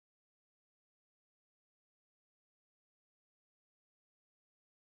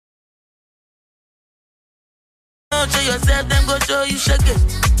don't show yourself, then go show you shake it.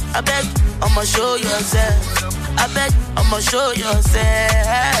 I beg, I'ma show yourself. I beg, I'ma show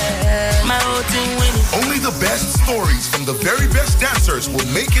yourself. My whole team winning. Only the best stories from the very best dancers will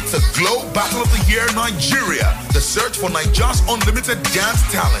make it to Glow Battle of the Year Nigeria. The search for Nigeria's unlimited dance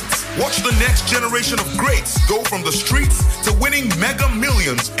talents. Watch the next generation of greats go from the streets to winning mega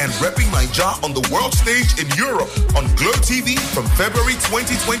millions and repping Nigeria on the world stage in Europe on Glow TV from February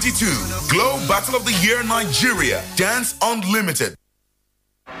 2022. Glow Battle of the Year Nigeria. Dance Unlimited.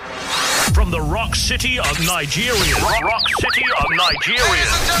 From the Rock City of Nigeria. Rock City of Nigeria.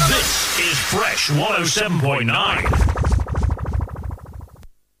 This is Fresh 107.9.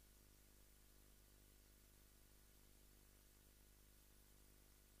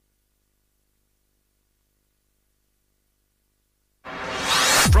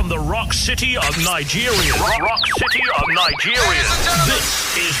 From the Rock City of Nigeria. Rock City of Nigeria.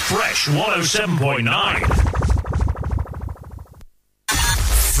 This is Fresh 107.9.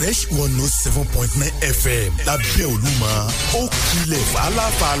 Fresh 107.9 FM lábẹ́ Olúmọ ó kilẹ̀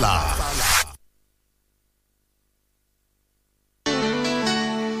fàlàfàlà.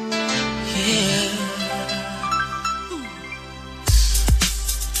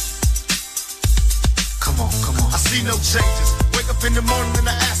 Come on. I see no changes. Wake up in the morning and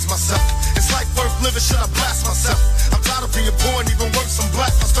I ask myself, is life worth living? Should I blast myself? I'm tired of being poor and even worse, I'm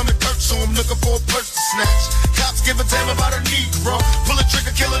black. My stomach hurts, so I'm looking for a purse to snatch. Cops give a damn about a Negro. Pull a trigger,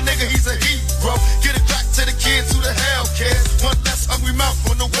 kill a nigga, he's a hero. Get it back to the kids who the hell cares. One less hungry mouth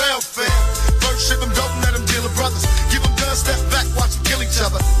on the welfare. First ship them, don't let them deal with brothers. Give them guns, step back, watch them kill each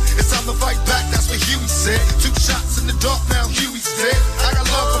other. It's time to fight back, that's what Huey said. 2 shots in the dark, now Huey's dead. I got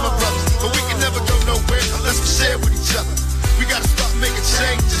love for my brothers, but we can never go nowhere unless we share with each other. We gotta start making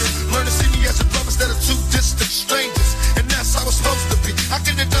changes. Learn to see me as a brother instead of 2 distant strangers. And that's how it's supposed to be. How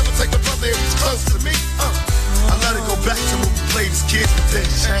can the devil take a brother if he's close to me? I let it go back to when we played as kids, but then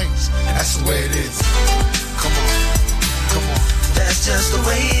changed. That's the way it is. Come on. That's just the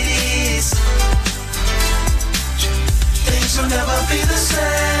way it is. Things will never be the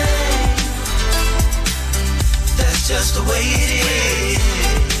same. That's just the way it is.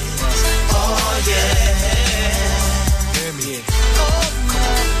 Oh yeah.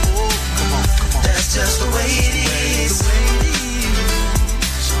 Come on. That's just the way it is.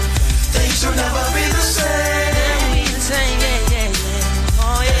 Things will never be the same.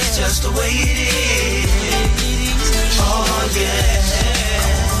 Oh yeah. That's just the way it is. Oh yeah.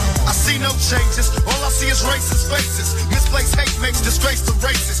 I see no changes. All I see is racist faces. Misplaced hate makes disgrace to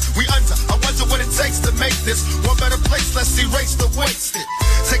races. We under. I wonder what it takes to make this one better place. Let's erase the wasted.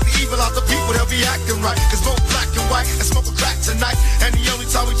 Take the evil out the people, they'll be acting right. Cause both black and white and smoke a crack tonight. And the only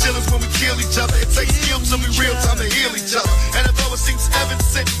time we chill is when we kill each other. It takes skill to be real time to heal each other. And although it seems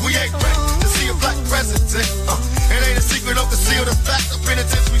evident, we ain't ready to see a black president. It ain't a secret, don't conceal the fact. The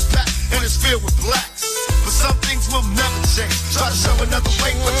penitentiary's packed and it's filled with blacks. But some things will never change. Try to show another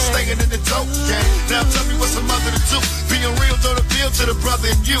way, but you're staying in the dope game. Now tell me what's a mother to do. Being real don't appeal to the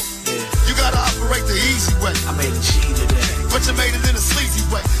brother in you. You gotta operate the easy way. I made a G today, but you made it in a sleazy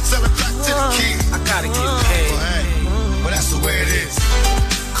way. Sell it back to the kids. I gotta get paid. Well, that's the way it is.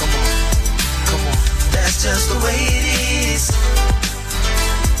 Come on. That's just the way it is.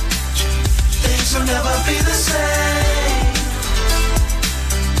 Things will never be the same.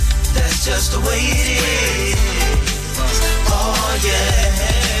 That's just the way it is. Oh yeah.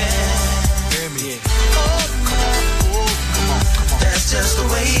 That's just the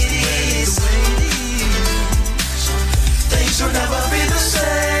way it is. Things will never be the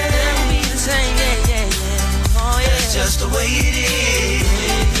same. Oh yeah. That's just the way it is.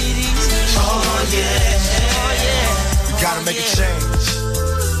 Oh yeah. We gotta make a change.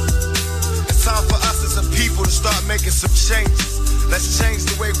 It's time for us as a people to start making some changes. Let's change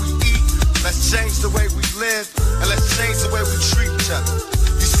the way we eat. Let's change the way we live. And let's change the way we treat each other.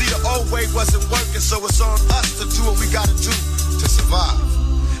 You see, the old way wasn't working, so it's on us to do what we gotta do to survive.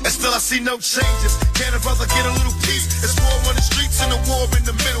 And still I see no changes. Can a brother get a little peace? It's war on the streets and a war in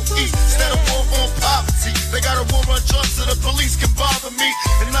the Middle East. Instead of war on poverty, they got a war on drugs so the police can bother me.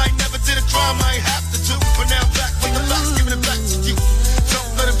 And I ain't never did a crime I ain't have to do. But now I'm back with the facts, giving it back to you.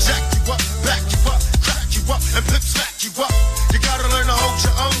 Don't let them jack you up, back you up, crack you up, and pimp smack you up. You gotta learn to hold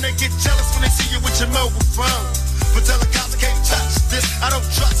your own. They get jealous when they see you with your mobile phone. But tell the cops I can't touch this. I don't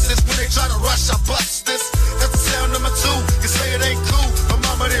trust this. When they try to rush, I bust this. That's the sound number 2. You say it ain't cool. My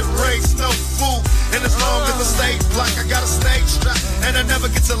mama didn't raise no fool. And as long as I stay black, I got a stage strap. And I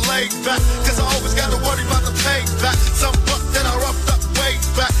never get to lay back. Cause I always gotta worry about the payback. Some buck that I roughed up way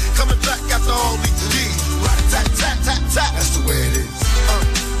back. Coming back after all these years. Rat-tat-tat-tat-tat. That's the way it is.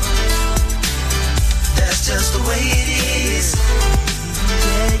 That's just the way it is.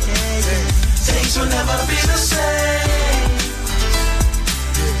 Things will never be the same.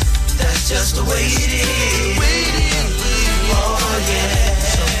 That's just the way it is. Oh yeah.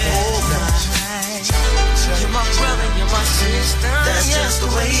 You're my brother, you're my sister. That's just the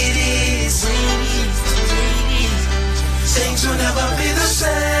way it is. Things will never be the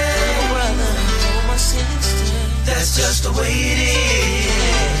same. Brother, you're my sister. That's just the way it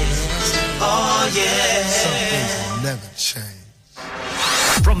is. Oh yeah. Something will never change.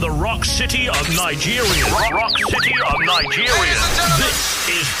 From the Rock City of Nigeria. Rock City of Nigeria. This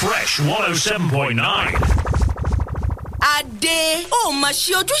is Fresh 107.9. Adé, ó máa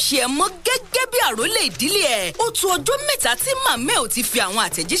ṣe ojúṣe ẹ mọ́ gẹ́gẹ́ bí àrólé ìdílé ẹ̀. Ó tó ọjọ́ mẹ́ta tí màmá ò ti fi àwọn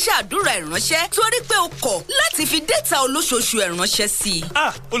àtẹ̀jíṣẹ́ àdúrà ẹ̀ ránṣẹ́ torí pé ó kọ̀ láti fi dẹ́ta olóṣooṣù ẹ̀ ránṣẹ́ sí i.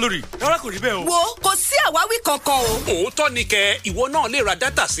 Olórí, rárá kò rí bẹ́ẹ̀ o. Wo kò sí àwáwí kankan o. Òótọ́ ni kẹ́, ìwọ náà lè ra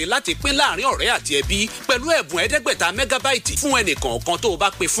dátà sí láti pín láàrin ọ̀rẹ́ àti ẹbí pẹ̀lú ẹ̀bùn 500 mẹ́gábáìtì fún ẹnìkọ̀ọ̀kan tó o bá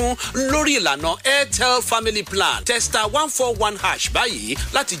pè fún lórí ìlànà Airtel Family Plan. Testa 141# báyìí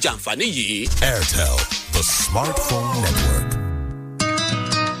láti jàǹfààní yìí. Airtel, the smartphone network.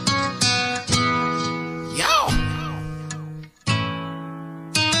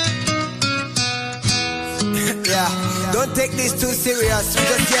 Yeah, don't take this too serious. We're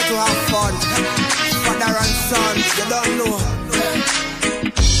just here to have fun. Father and son, you don't know.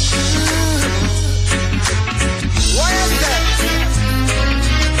 What is that?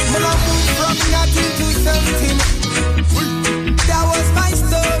 When I moved from nothing to something, that was my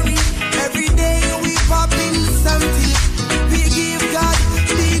story. Every day we pop in something. We give God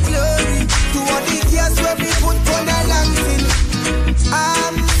the glory to all the years where we put on a long thing.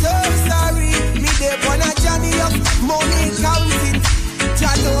 I'm so sorry, me dey on a journey of money counting.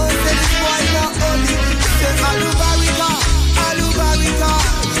 Jah know say this boy not only say Alubarika, Alubarika,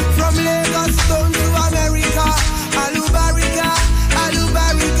 from Lagos down to America. Alubarika,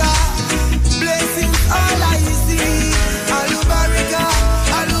 Alubarika, blessings all I see. Alubarika,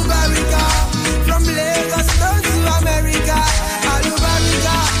 Alubarika, from Lagos down to America.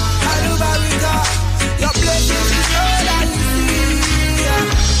 Alubarika, Alubarika, your blessings is all I see.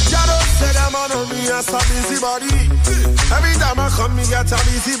 Jado said I'm on me as a busy body. Every time I come, me get a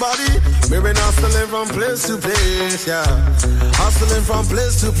busy body. Me been hustling from place to place, yeah. Hustling from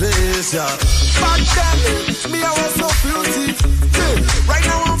place to place, yeah. Back then, me I was so filthy. Right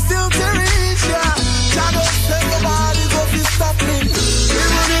now I'm filthy rich, yeah. Jado said nobody go fi stop me.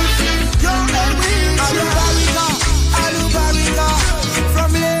 Even if you're a rich, Alubarika, Alubarika,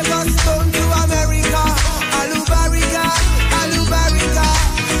 from Lagos down to America. Alubarika, Alubarika,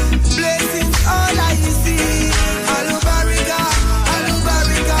 blessings all I see. Alubarika,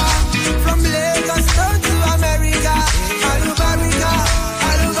 Alubarika, from Lagos down to America. Alubarika,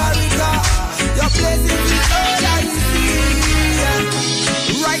 Alubarika, your blessings is all I see.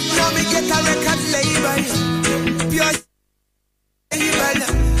 Right now me get a record label, pure label.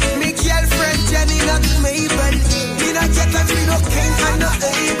 Me girlfriend Jenny not Mabel. Me not get a me no king and no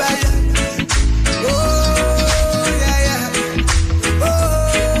able. Oh yeah yeah.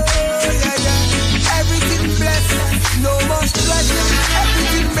 Everything blessed, no more stress.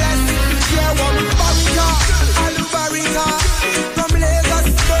 Everything blessed, yeah, one Barika, Alubarika, from Lagos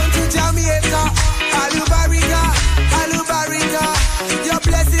down to Jamaica. Alubarika, Alubarika, your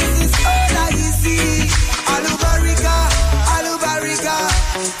blessings is all I see. Alubarika, Alubarika,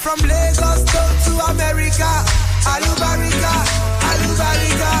 from Lagos down to America. Alubarika,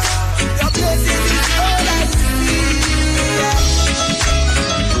 Alubarika, your blessings is all I see. Yeah.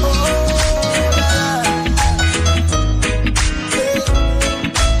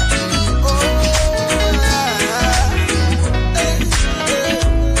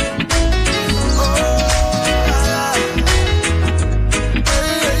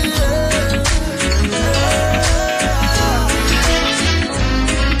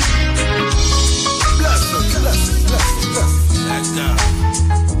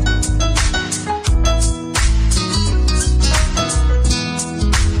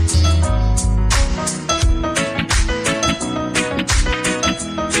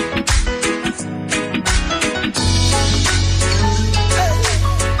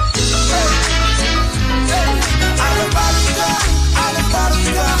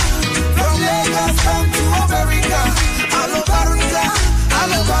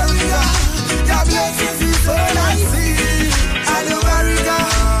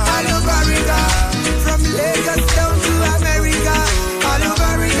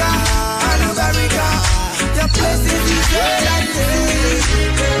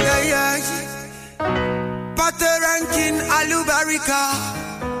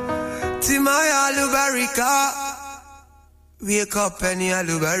 America. Wake up, Penny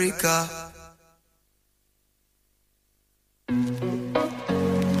Alubarika.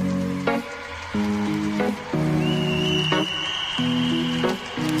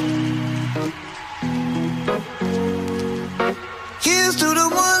 Here's to the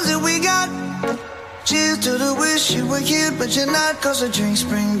ones that we got. Cheers to the wish you were here, but you're not. Cause the drinks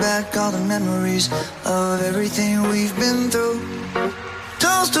bring back all the memories of everything we've been through.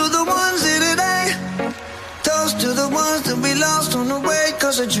 Toast to the ones here today. Toast to the ones that we lost on the way.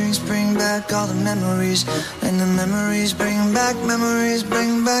 Cause the drinks bring back all the memories. And the memories bring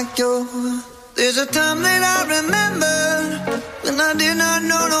back your. There's a time that I remember when I did not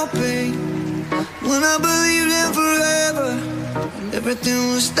know no pain. When I believed in forever and everything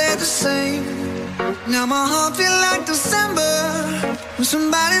would stay the same. Now my heart feel like December when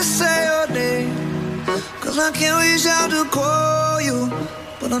somebody say your name. Cause I can't reach out to call you,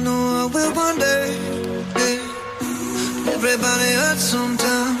 but I know I will one day. Yeah. Everybody hurts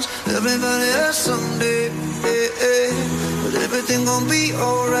sometimes, everybody hurts someday. Yeah, yeah. But everything gon' be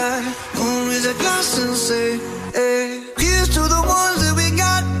alright. Gonna raise a glass and say, hey. Here's to the ones that we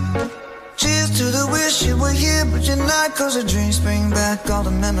got. Cheers to the wish you were here, but you're not. Cause the drinks bring back all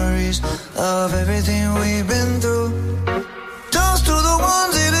the memories of everything we've been through. Toast to the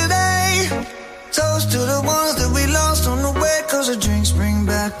ones here today. Toast to the ones that we lost on the way. Cause the drinks bring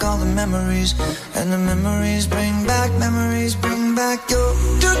back all the memories. And the memories bring back your.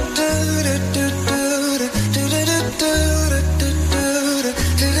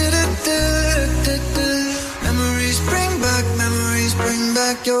 Memories bring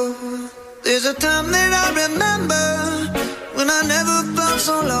back your. There's a time that I remember when I never felt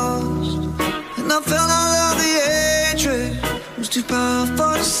so lost. And I felt all of the hatred was too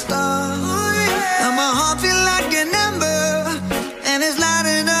powerful to stop. Now my heart feel like an ember and it's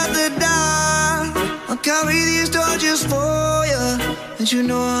lighting up the dark. I'll carry these torches for you and you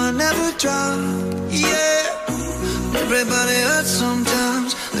know I'll never drop. Yeah. Everybody hurts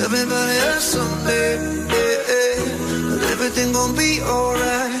sometimes, everybody hurts someday. Yeah, yeah. But everything gon' be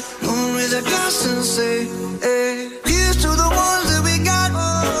alright. Gonna raise a glass and say, hey. Here's to the ones that we got.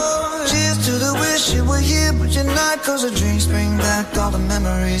 Cheers to the wish you were here, but you're not. Cause the drinks bring back all the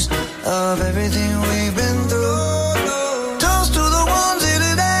memories of everything we've been through. Toast to the ones here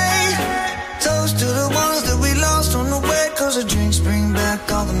today. Toast to the ones that we lost on the way. Cause the drinks bring back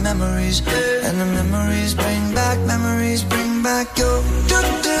all the memories. And the memories bring back your.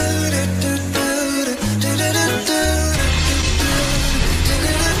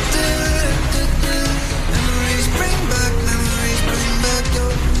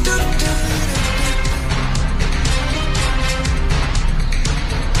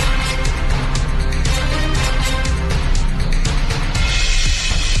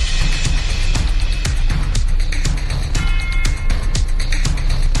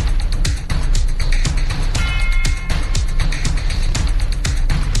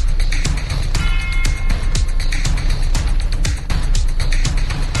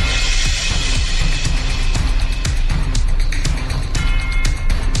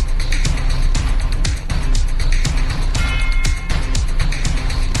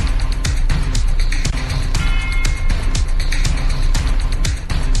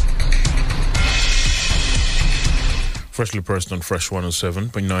 Freshly pressed on Fresh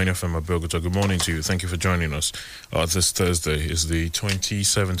 107.9 FM at Bogota. Good morning to you. Thank you for joining us. This Thursday is the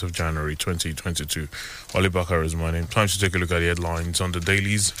 27th of January, 2022. Ali Bakar is my name. Time to take a look at the headlines on the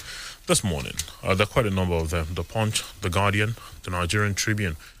dailies this morning. There are quite a number of them. The Punch, The Guardian, The Nigerian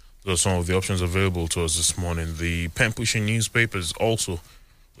Tribune. Those are some of the options available to us this morning. The pen-pushing newspapers also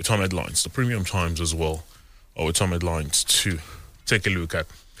with some headlines. The Premium Times as well, with some headlines to take a look at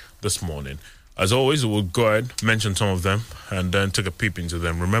this morning. As always, we'll go ahead, mention some of them, and then take a peep into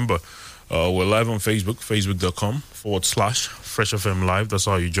them. Remember, we're live on Facebook, facebook.com/Fresh FM Live. That's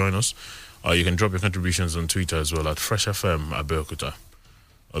how you join us. You can drop your contributions on Twitter as well at Fresh FM Abeokuta.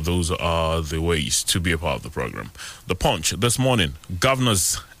 Those are the ways to be a part of the program. The Punch this morning,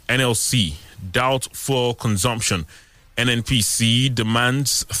 Governors NLC doubt fuel consumption. NNPC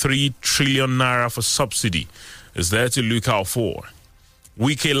demands 3 trillion naira for subsidy. Is there to look out for.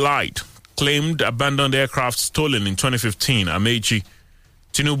 Wike lied. Claimed abandoned aircraft stolen in 2015. Amechi.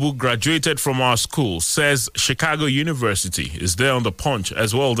 Tinubu graduated from our school, says Chicago University. Is there on the Punch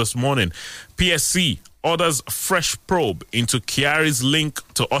as well this morning. PSC orders fresh probe into Kyari's link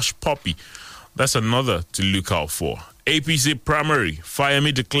to Hush Puppy. That's another to look out for. APC primary.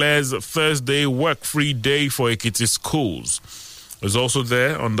 Fayemi declares Thursday work-free day for Ekiti schools. Is also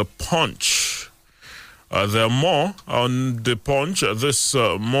there on the Punch. There are more on the Punch this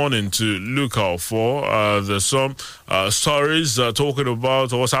morning to look out for. There's some stories talking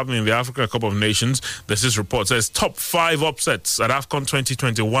about what's happening in the Africa Cup of Nations. There's this report says top 5 upsets at AFCON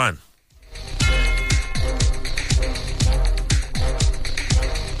 2021.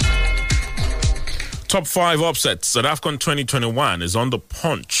 Top 5 upsets at AFCON 2021 is on the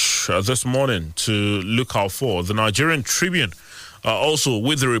Punch this morning to look out for. The Nigerian Tribune also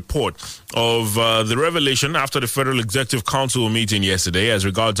with the report of the revelation after the Federal Executive Council meeting yesterday as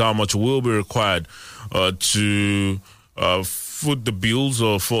regards how much will be required to foot the bills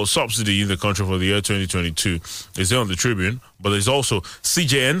for subsidy in the country for the year 2022. Is there on the Tribune, but there's also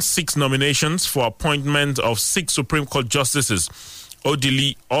CJN 6 nominations for appointment of 6 Supreme Court justices.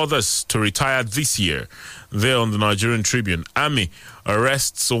 Odili others to retire this year. There on the Nigerian Tribune. Army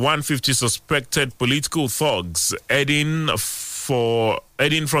arrests 150 suspected political thugs heading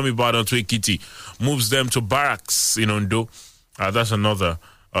from Ibadan to Ekiti, moves them to barracks in Ondo. That's another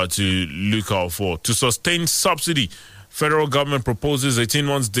to look out for. To sustain subsidy, federal government proposes 18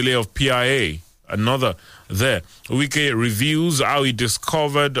 months delay of PIA. Another there. Wike reveals how he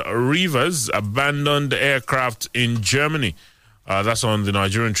discovered Rivers abandoned aircraft in Germany. That's on the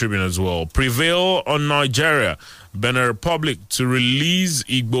Nigerian Tribune as well. Prevail on Nigeria. Benin Republic to release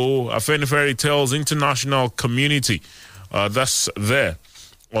Igbo. Afenifere tells international community. That's there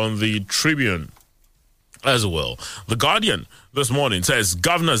on the Tribune as well. The Guardian this morning says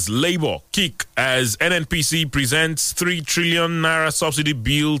Governor's Labour kick as NNPC presents 3 trillion naira subsidy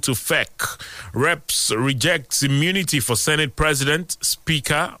bill to FEC. Reps rejects immunity for Senate President,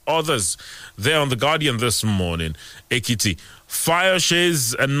 Speaker, others. There on the Guardian this morning. Ekiti.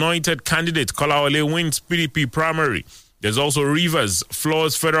 Fireshare's anointed candidate Kolawole wins PDP primary. There's also Rivers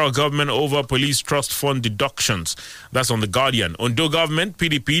floors federal government over police trust fund deductions. That's on the Guardian. Ondo government,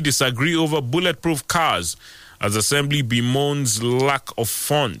 PDP disagree over bulletproof cars as Assembly bemoans lack of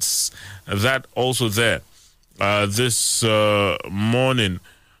funds. That also there. This morning,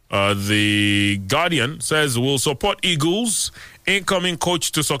 the Guardian says we'll support Eagles, incoming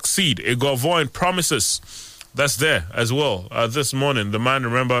coach to succeed. Egovoin promises. That's there as well. This morning, the man,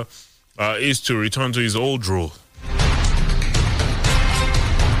 remember, is to return to his old role.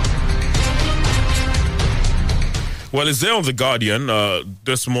 Well, it's there on The Guardian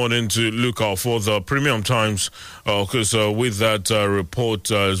this morning to look out for the Premium Times, because with that report,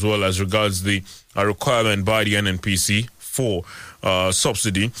 as well as regards the requirement by the NNPC for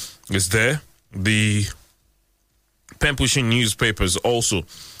subsidy, is there. The pen-pushing newspapers also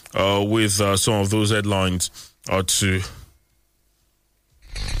with some of those headlines to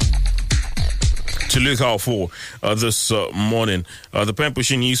look out for this morning. The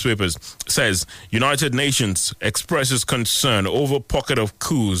pen-pushing newspapers says United Nations expresses concern over pocket of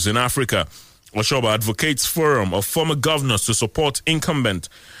coups in Africa. Oshoba advocates forum of former governors to support incumbent.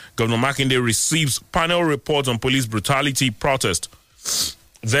 Governor Makinde receives panel report on police brutality protest.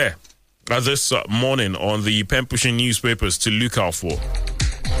 There, this morning on the pen-pushing newspapers to look out for.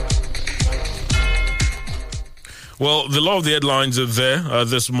 Well, the law of the headlines are there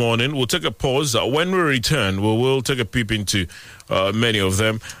this morning. We'll take a pause. When we return, we will take a peep into many of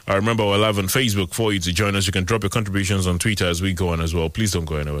them. Remember, we're live on Facebook for you to join us. You can drop your contributions on Twitter as we go on as well. Please don't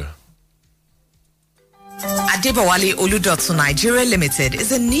go anywhere. Adebawale Oludotu Nigeria Limited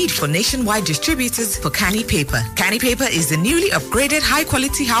is a need for nationwide distributors for Canny Paper. Canny Paper is the newly upgraded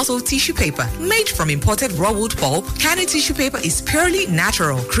high-quality household tissue paper made from imported raw wood pulp. Canny tissue paper is purely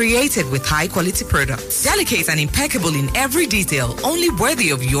natural, created with high-quality products. Delicate and impeccable in every detail, only worthy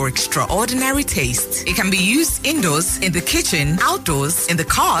of your extraordinary taste. It can be used indoors, in the kitchen, outdoors, in the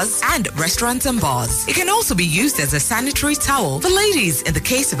cars, and restaurants and bars. It can also be used as a sanitary towel for ladies in the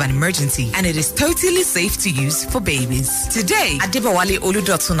case of an emergency, and it is totally safe to use for babies. Today, Adebawale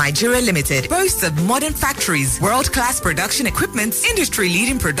Oludotu Nigeria Limited boasts of modern factories, world-class production equipment,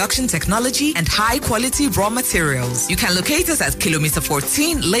 industry-leading production technology, and high-quality raw materials. You can locate us at Kilometer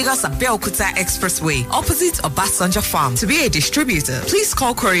 14, Lagos Abeokuta Expressway, opposite Obasanjo Farm. To be a distributor, please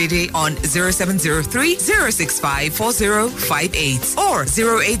call Korede on 0703 065 4058 or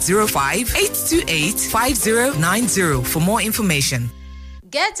 0805 828 5090 for more information.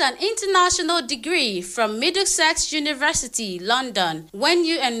 Get an international degree from Middlesex University, London, when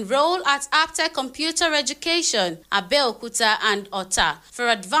you enroll at Aptech Computer Education, Abeokuta and Ota for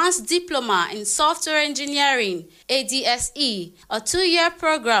Advanced Diploma in Software Engineering, ADSE, a 2-year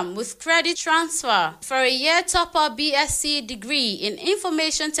program with credit transfer for a year topper BSc degree in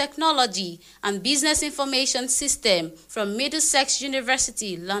Information Technology and Business Information System from Middlesex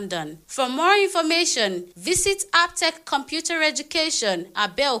University, London. For more information, visit Aptech Computer Education,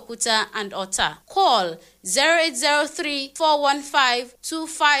 Abeokuta and Ota. Call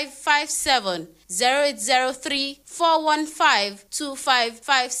 0803-415-2557,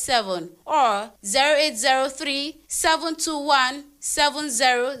 0803-415-2557, or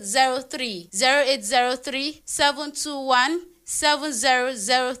 0803-721-7003,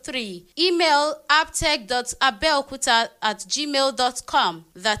 0803-721-7003. Email aptech.abeokuta@gmail.com.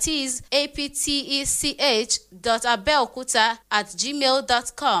 That is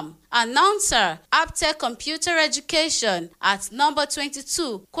aptech.abeokuta@gmail.com. Announcer, Aptech Computer Education at number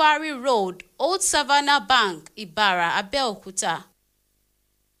 22 Quarry Road, Old Savannah Bank, Ibara, Abeokuta.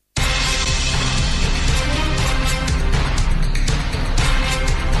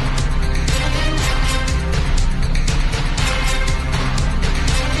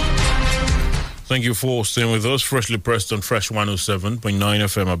 Thank you for staying with us. Freshly pressed on Fresh 107.9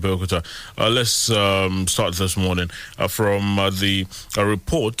 FM Abeokuta. Let's start this morning from the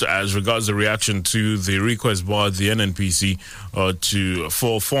report as regards the reaction to the request by the NNPC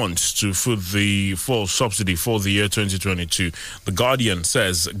for funds to foot the full subsidy for the year 2022. The Guardian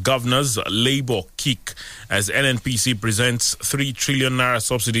says governors Labour kick as NNPC presents 3 trillion naira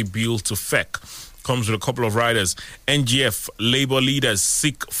subsidy bill to FEC. Comes with a couple of riders. NGF Labour leaders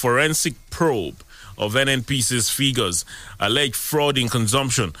seek forensic probe of NNPC's figures. Alleged fraud in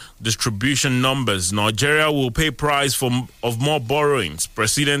consumption, distribution numbers. Nigeria will pay price of more borrowings.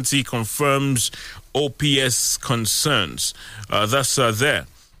 Presidency confirms OPS concerns. That's there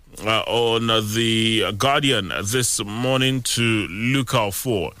on the Guardian this morning to look out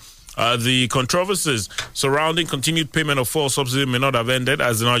for. The controversies surrounding continued payment of fuel subsidy may not have ended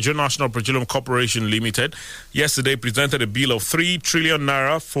as the Nigerian National Petroleum Corporation Limited yesterday presented a bill of 3 trillion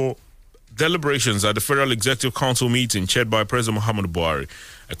naira for deliberations at the Federal Executive Council meeting chaired by President Muhammadu Buhari.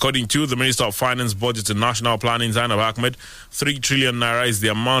 According to the Minister of Finance, Budget and National Planning, Zainab Ahmed, 3 trillion naira is the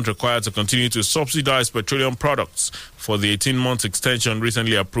amount required to continue to subsidize petroleum products for the 18-month extension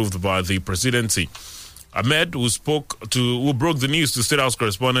recently approved by the presidency. Ahmed, who broke the news to State House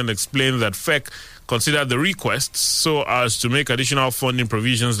correspondent, explained that FEC considered the request so as to make additional funding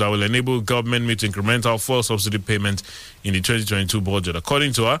provisions that will enable government meet incremental fuel subsidy payment in the 2022 budget.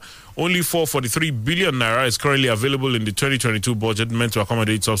 According to her, only 443 billion naira is currently available in the 2022 budget meant to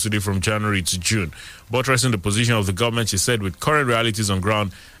accommodate subsidy from January to June. Buttressing the position of the government, she said, with current realities on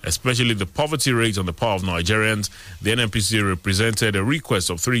ground, especially the poverty rate and the power of Nigerians, the NNPC represented a request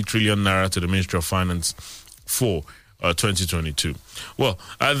of 3 trillion naira to the Ministry of Finance for 2022. Well,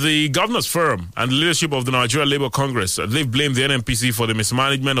 at the Governors Forum and the leadership of the Nigeria Labour Congress, they've blamed the NNPC for the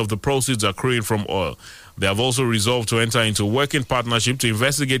mismanagement of the proceeds accruing from oil. They have also resolved to enter into a working partnership to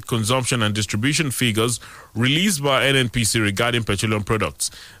investigate consumption and distribution figures released by NNPC regarding petroleum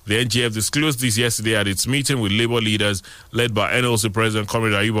products. The NGF disclosed this yesterday at its meeting with Labour leaders led by NLC President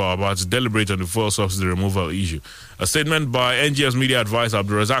Comrade Ayuba about to deliberate on the fuel subsidy removal issue. A statement by NGF's media advisor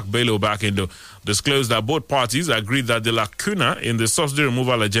Abdulrazak Bello Bakindo disclosed that both parties agreed that the lacuna in the subsidy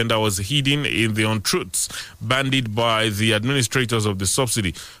removal agenda was hidden in the untruths bandied by the administrators of the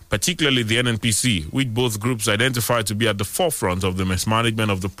subsidy, particularly the NNPC, which both groups identified to be at the forefront of the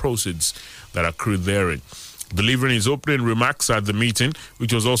mismanagement of the proceeds that accrued therein. Delivering his opening remarks at the meeting,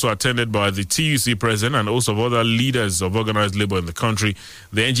 which was also attended by the TUC president and also of other leaders of organized labor in the country,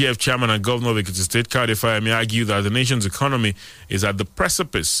 the NGF chairman and governor of Ekiti State, Kade Fayemi, argued that the nation's economy is at the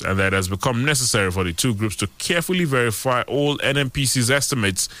precipice and that it has become necessary for the two groups to carefully verify all NNPC's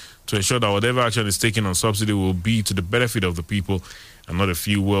estimates to ensure that whatever action is taken on subsidy will be to the benefit of the people and not a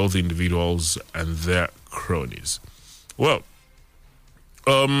few wealthy individuals and their cronies. Well,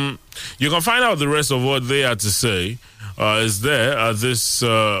 you can find out the rest of what they had to say is there this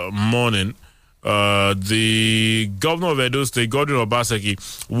morning. The governor of Edo State, Godwin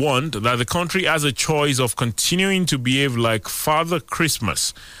Obaseki, warned that the country has a choice of continuing to behave like Father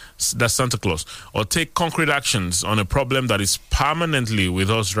Christmas, that's Santa Claus, or take concrete actions on a problem that is permanently with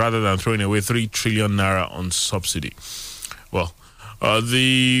us rather than throwing away 3 trillion naira on subsidy. Well,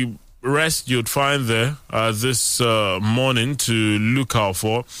 the rest you'd find there this morning to look out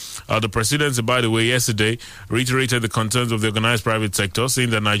for. The presidency, by the way, yesterday reiterated the concerns of the organized private sector, saying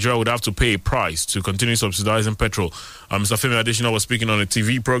that Nigeria would have to pay a price to continue subsidizing petrol. Mr. Femi Adesina was speaking on a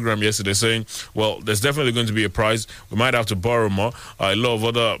TV program yesterday saying, well, there's definitely going to be a price. We might have to borrow more. A lot of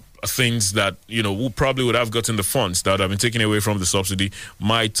other things that, we probably would have gotten the funds that have been taken away from the subsidy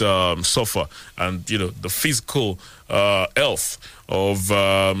might suffer. And, the physical health of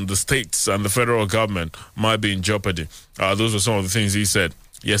the states and the federal government might be in jeopardy. Those were some of the things he said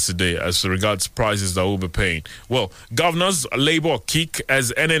yesterday as regards prices that we'll be paying. Well, governors Labour kick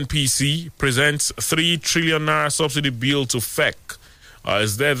as NNPC presents 3 trillion naira subsidy bill to FEC.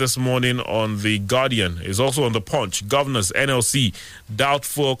 is there this morning on The Guardian. Is also on The Punch. Governors, NLC,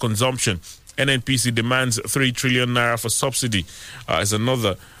 doubtful consumption. NNPC demands 3 trillion naira for subsidy. Is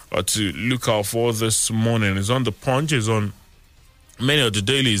another to look out for this morning. It's on The Punch. It's on many of the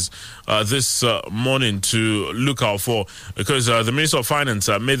dailies this morning to look out for, because the Minister of Finance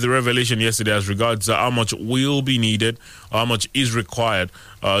made the revelation yesterday as regards how much will be needed, how much is required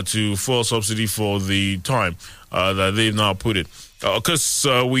to fuel subsidy for the time that they've now put it. Because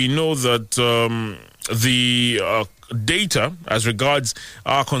we know that the data as regards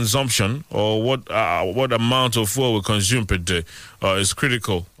our consumption, or what amount of fuel we consume per day, is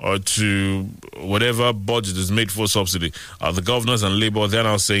critical to whatever budget is made for subsidy. The governors and Labour, they're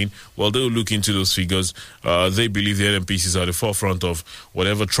now saying, well, they'll look into those figures. They believe the NNPCs are at the forefront of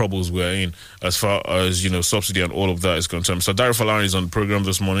whatever troubles we're in as far as, subsidy and all of that is concerned. So Dario Falani is on the program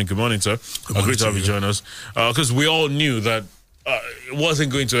this morning. Good morning, sir. Great to have you join us. Because we all knew that it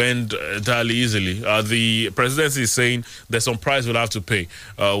wasn't going to end entirely easily. The presidency is saying there's some price we'll have to pay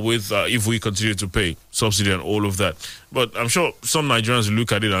with if we continue to pay subsidy and all of that. But I'm sure some Nigerians will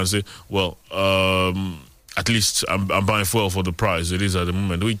look at it and say, well, at least I'm buying fuel for the price it is at the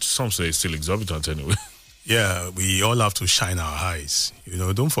moment, which some say is still exorbitant anyway. Yeah, we all have to shine our eyes.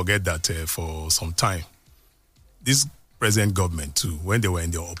 Don't forget that for some time, this present government too, when they were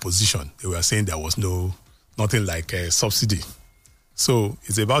in the opposition, they were saying there was nothing like a subsidy. So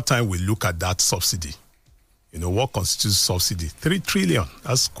it's about time we look at that subsidy. What constitutes subsidy? 3 trillion.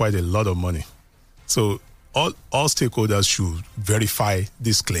 That's quite a lot of money. So all stakeholders should verify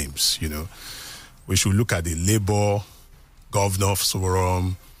these claims. We should look at the Labour, Governors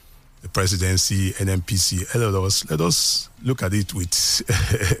Forum, the presidency, NNPC. Let us look at it with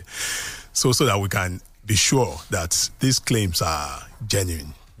so that we can be sure that these claims are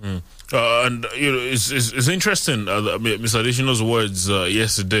genuine. And it's interesting, Mr. Adesina's words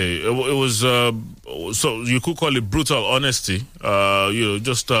yesterday. It was so you could call it brutal honesty.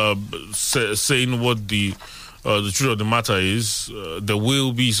 Just saying what the truth of the matter is. There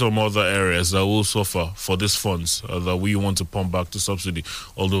will be some other areas that will suffer for these funds that we want to pump back to subsidy.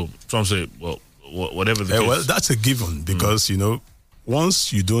 Although some say, well, whatever the case. Well, that's a given because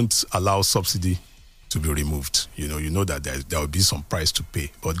once you don't allow subsidy to be removed, you know that there will be some price to pay.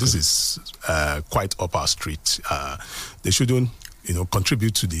 But this is quite up our street. They shouldn't,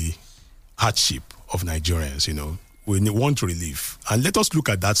 contribute to the hardship of Nigerians. We want relief, and let us look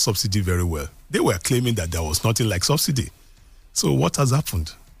at that subsidy very well. They were claiming that there was nothing like subsidy. So what has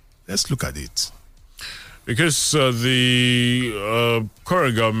happened? Let's look at it. Because the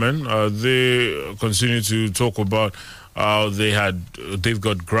current government, they continue to talk about they've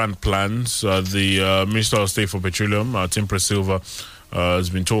got grand plans. The Minister of State for Petroleum, Tim Presilva, has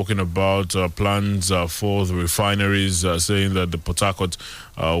been talking about plans for the refineries, saying that the Port Harcourt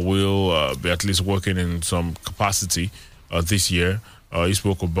will be at least working in some capacity this year. He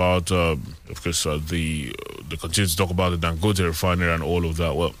spoke about, of course, they continue to talk about the Dangote refinery and all of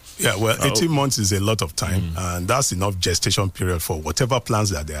that. Well, 18 months is a lot of time, and that's enough gestation period for whatever plans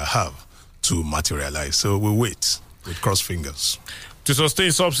that they have to materialize. So we'll wait with crossed fingers. To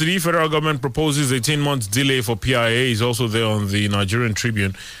sustain subsidy, federal government proposes 18 months delay for PIA. Is also there on the Nigerian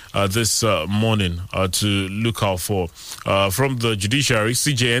Tribune this morning to look out for. From the judiciary,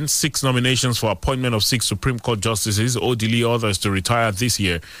 CJN, 6 nominations for appointment of 6 Supreme Court justices. Odili, others to retire this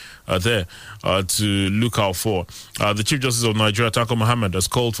year. There to look out for. The Chief Justice of Nigeria, Tanko Muhammad, has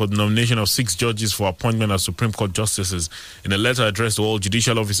called for the nomination of 6 judges for appointment as Supreme Court justices. In a letter addressed to all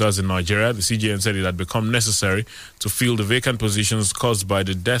judicial officers in Nigeria, the CJN said it had become necessary to fill the vacant positions caused by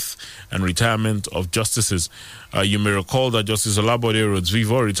the death and retirement of justices. You may recall that Justice Olabode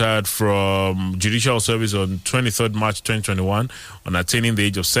Rhodes-Vivo retired from judicial service on 23rd March 2021 on attaining the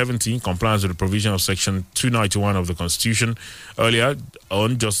age of 70 in compliance with the provision of Section 291 of the Constitution. Earlier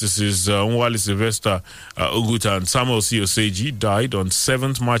on, Justices Nwale Sylvester Oguta and Samuel C. Oseji died on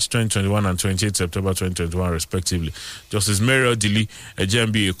 7th March 2021 and 28th September 2021, respectively. Justice Mary Odili,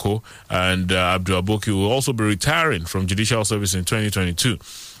 Ejembi Eko, and Abdul Aboki will also be retiring from judicial service in 2022.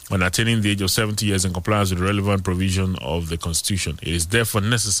 When attaining the age of 70 years in compliance with the relevant provision of the Constitution. It is therefore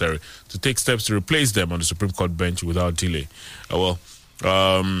necessary to take steps to replace them on the Supreme Court bench without delay.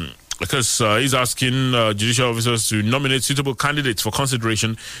 Because he's asking judicial officers to nominate suitable candidates for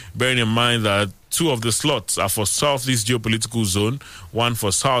consideration, bearing in mind that 2 of the slots are for Southeast Geopolitical Zone, 1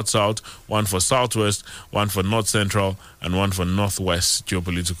 for South-South, 1 for Southwest, 1 for North-Central, and 1 for Northwest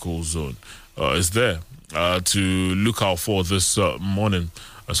Geopolitical Zone. Is there to look out for this morning.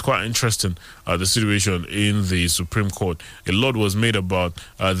 It's quite interesting, the situation in the Supreme Court. A lot was made about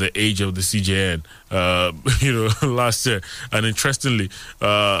the age of the CJN, last year. And interestingly,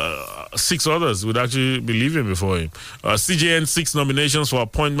 6 others would actually be leaving before him. CJN 6 nominations for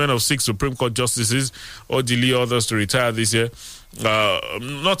appointment of 6 Supreme Court justices or delay others to retire this year.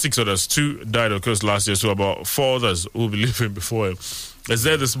 Not 6 others, 2 died, of course, last year, so about 4 others will be leaving before him. It's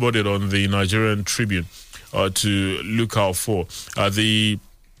there this morning on the Nigerian Tribune to look out for. The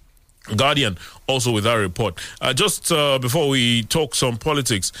Guardian also with our report. Just before we talk some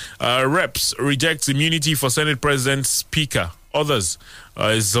politics, Reps rejects immunity for Senate President Speaker. Others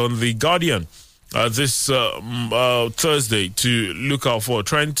is on the Guardian this Thursday to look out for,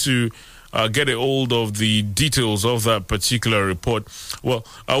 trying to get a hold of the details of that particular report. Well,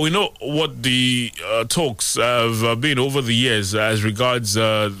 we know what the talks have been over the years as regards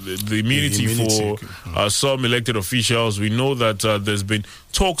the immunity for some elected officials. We know that there's been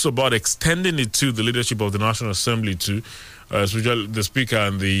talks about extending it to the leadership of the National Assembly too. Especially the Speaker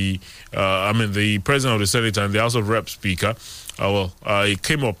and the President of the Senate and the House of Rep Speaker. It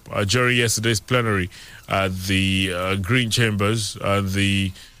came up during yesterday's plenary at the Green Chambers.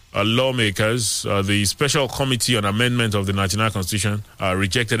 The lawmakers, the Special Committee on Amendment of the 1999 Constitution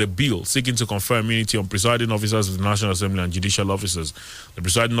rejected a bill seeking to confer immunity on presiding officers of the National Assembly and judicial officers. The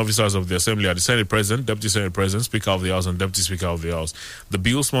presiding officers of the Assembly are the Senate President, Deputy Senate President, Speaker of the House, and Deputy Speaker of the House. The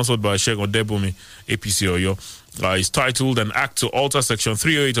bill, sponsored by Segun Odebumi, APC Oyo, is titled An Act to Alter Section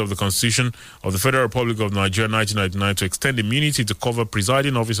 308 of the Constitution of the Federal Republic of Nigeria 1999 to extend immunity to cover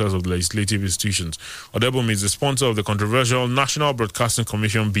presiding officers of the legislative institutions. Odebumi is the sponsor of the controversial National Broadcasting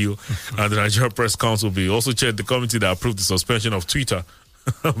Commission Bill and the Nigeria Press Council Bill. Also chaired the committee that approved the suspension of Twitter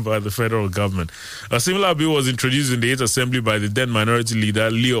by the federal government. A similar bill was introduced in the 8th Assembly by the then minority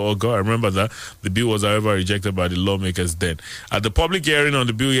leader, Leo Ogo. I remember that. The bill was, however, rejected by the lawmakers then. At the public hearing on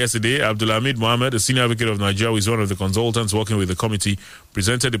the bill yesterday, Abdulhamid Mohammed, a senior advocate of Nigeria, who is one of the consultants working with the committee,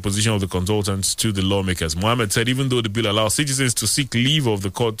 presented the position of the consultants to the lawmakers. Mohammed said even though the bill allows citizens to seek leave of the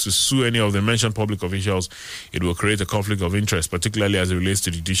court to sue any of the mentioned public officials, it will create a conflict of interest, particularly as it relates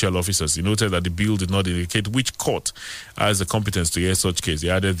to judicial officers. He noted that the bill did not indicate which court has the competence to hear such case. He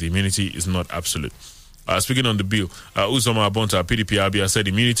added the immunity is not absolute. Speaking on the bill, Uzoma Abonta, PDP Abia, said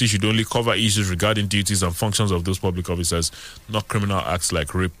immunity should only cover issues regarding duties and functions of those public officers, not criminal acts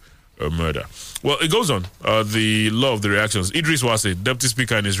like rape or murder. Well, it goes on. The law of the reactions. Idris Wase, Deputy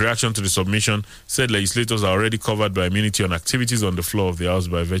Speaker, in his reaction to the submission, said legislators are already covered by immunity on activities on the floor of the House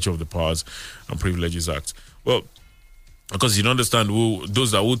by virtue of the Powers and Privileges Act. Well, because you don't understand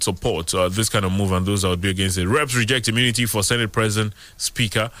those that would support this kind of move and those that would be against it. Reps reject immunity for Senate President,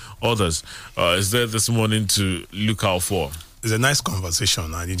 Speaker, others. Is there this morning to look out for? It's a nice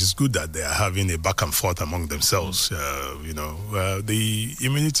conversation, and it is good that they are having a back and forth among themselves. The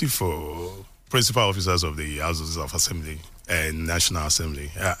immunity for principal officers of the Houses of Assembly and National Assembly,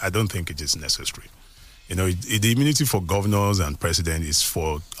 I don't think it is necessary. The immunity for governors and president is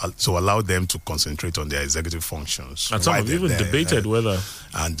to allow them to concentrate on their executive functions. And some have even debated whether.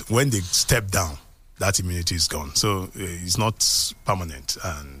 And when they step down, that immunity is gone. So it's not permanent.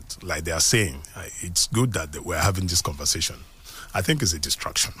 And like they are saying, it's good that we're having this conversation. I think it's a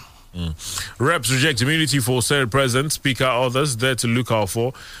distraction. Reps reject immunity for Senate President, Speaker, others there to look out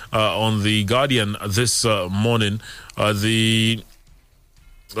for. On the Guardian this morning, the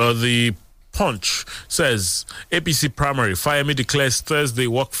Punch says APC primary Fayemi declares Thursday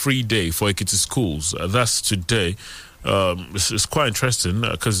work-free day for Ekiti schools. That's today. It's quite interesting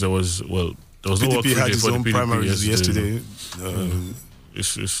because there was no work-free day for the PDP primaries yesterday.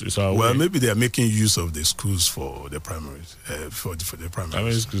 Maybe they are making use of the schools for the primaries. For the primaries. How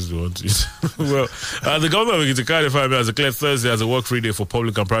many schools do you want to use? Well, the government of Ekiti Fayemi has declared Thursday as a work-free day for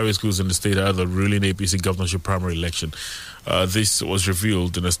public and private schools in the state ahead of the ruling APC governorship primary election. This was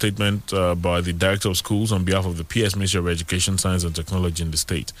revealed in a statement by the Director of Schools on behalf of the PS Ministry of Education, Science and Technology in the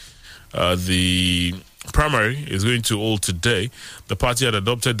state. The primary is going to hold today. The party had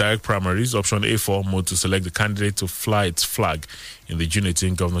adopted direct primaries, option A4 mode, to select the candidate to fly its flag in the June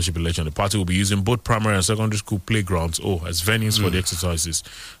 18 governorship election. The party will be using both primary and secondary school playgrounds as venues for the exercises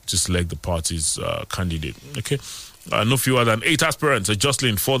to select the party's candidate. Okay. No fewer than 8 aspirants are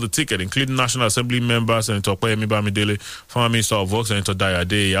jostling for the ticket, including National Assembly member Senator Opeyemi Bamidele, former Minister of Works Senator Dayo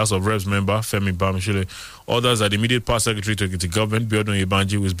Adeyeye, House of Reps member Femi Bamishele. Others are the immediate past secretary to the government, Biodun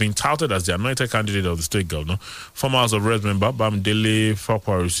Yebanji, who is being touted as the anointed candidate of the state governor. Former House of Reps member Bamidele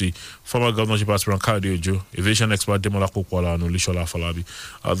Fakwarusi, former governorship aspirant Kayode Ojo, aviation expert Demola Kukwala, and Olushola Falabi.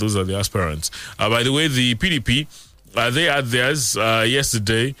 Those are the aspirants. By the way, the PDP, they had theirs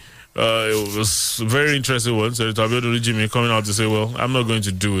yesterday. it was a very interesting one. Senator Abiodun Oluwajimi coming out to say, well, I'm not going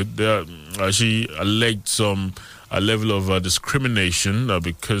to do it. She alleged some level of discrimination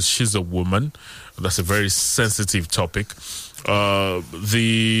because she's a woman. That's a very sensitive topic.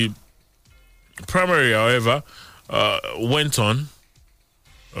 The primary, however, went on,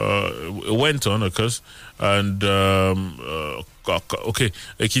 of course, and okay,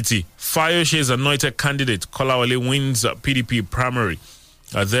 Ekiti, Fayoshe's anointed candidate Kolawole wins PDP primary.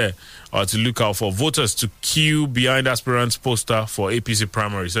 There to look out for voters to queue behind aspirants poster for APC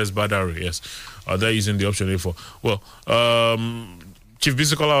primary, says Badari. Yes, they're using the option A4. Well, Chief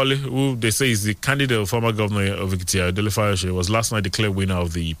Bisi Kolawole, who they say is the candidate of former governor of Ekiti, Ayodele Fayoshe, was last night declared winner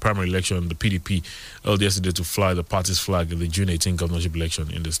of the primary election. The PDP held yesterday to fly the party's flag in the June 18 governorship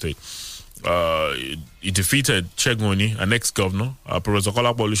election in the state. He defeated Chegoni, an ex-governor, Professor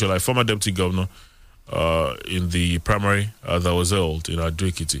Kolapo Olushola, a former deputy governor, in the primary that was held in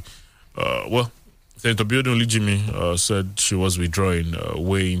Ado-Ekiti. Well, Senator Abiodun Oluwajimi said she was withdrawing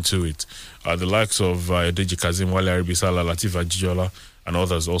way into it. The likes of Deji Kazim, Wale Aribisala, Lateef Ajijola, and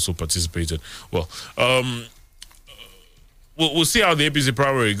others also participated. Well, we'll see how the APC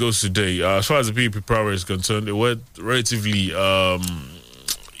primary goes today. As far as the PDP primary is concerned, it went relatively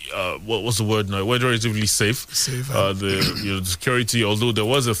what's the word now? We're relatively safe. The security, although there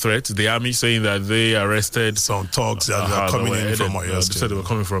was a threat, the army saying that they arrested some thugs that were coming in from Oyo State. They said they were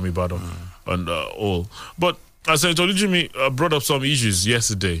coming from Ibadan and all. But Senator Oluwajimi brought up some issues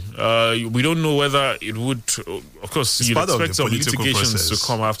yesterday. We don't know whether it would, of course, you'd expect some litigations to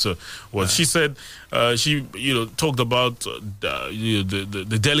come after what she said. She, talked about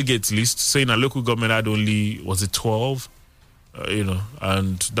the delegates list, saying a local government had only, was it 12?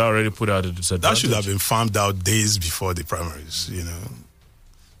 And that already put out a disadvantage. That should have been found out days before the primaries,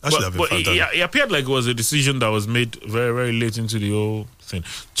 That should have been found out. It appeared like it was a decision that was made very, very late into the whole thing.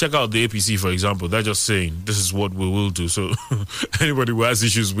 Check out the APC, for example. They're just saying, this is what we will do. So anybody who has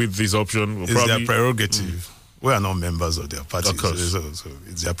issues with this option will it's their prerogative. We are not members of their party. So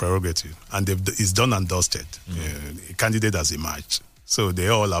it's their prerogative. And it's done and dusted. A candidate has emerged. So they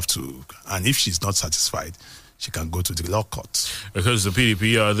all have to, and if she's not satisfied, she can go to the law courts. Because the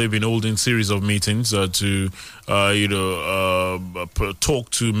PDP, they've been holding series of meetings to, talk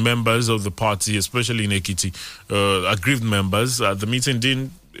to members of the party, especially in Ekiti, aggrieved members. The meeting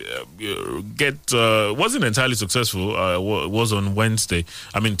didn't wasn't entirely successful. Was on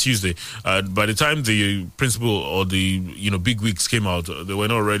Tuesday. By the time the principal or the big wigs came out, they were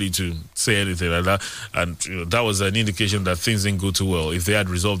not ready to say anything like that, and that was an indication that things didn't go too well. If they had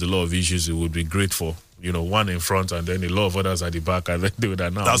resolved a lot of issues, it would be great for one in front and then a lot of others at the back, and then they would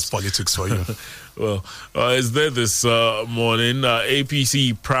announce. That's politics for you. Well, it's there this morning.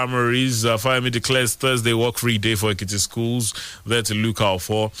 APC primaries. Fayemi declares Thursday work-free day for Ekiti schools. There to look out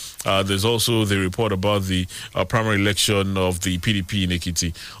for. There's also the report about the primary election of the PDP in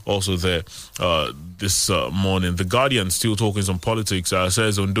Ekiti. Also there this morning. The Guardian still talking some politics.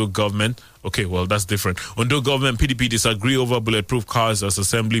 Says Ondo government. Okay, well, that's different. Ondo government, PDP disagree over bulletproof cars as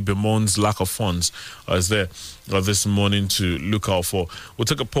Assembly bemoans lack of funds. Is there this morning to look out for. We'll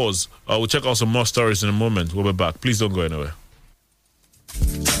take a pause. We'll check out some more stories in a moment. We'll be back. Please don't go anywhere.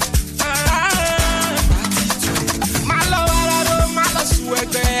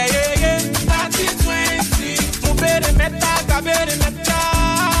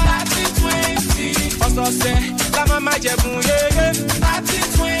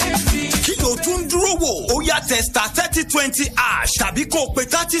 Kí ló tún dúró wò? Ó yá testa 3020 ash tàbí kó pe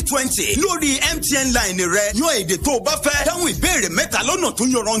 3020 lórí MTN line rẹ. Yan èdè tó o bá fẹ́. Dáhùn ìbéèrè mẹ́ta lọ́nà tó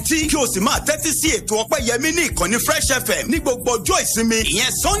yọrantí. Kí o sì máa tẹ́tí sí ètò Ọpẹ́yẹmí ní ìkànnì Fresh FM ní gbogbo ọjọ́ ìsinmi.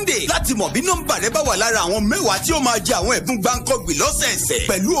 Ìyẹn Sunday láti mọ̀ bí nọ́mbà rẹ bá wà lára àwọn mẹ́wàá tí ó máa jẹ àwọn ẹ̀bùn gbáǹkọ́gbì lọ́sẹ̀ẹsẹ̀.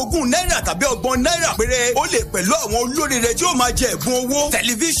 Pẹ̀lú ₹20 tàbí £30 péré. Ó lè pẹ̀lú àwọn olóríire tí ó máa jẹ ẹ̀bùn owó.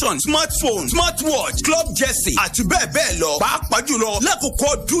 Tẹlifíṣọ̀n, smartphone, smartwatch, club jersey àti bẹ́ẹ̀ bẹ́ẹ̀ lọ. Pàápàá jùlọ lákòókò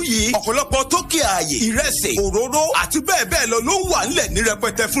ọdún yìí ọ̀pọ̀lọpọ̀ tókè ààyè ìrẹsì òróró àti bẹ́ẹ̀ bẹ́ẹ̀ lọ ló wà nílẹ̀ ní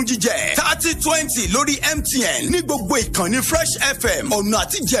rẹpẹtẹ fún jíjẹ 3020 lórí MTN ní gbogbo ìkànnì Fresh FM ọ̀nà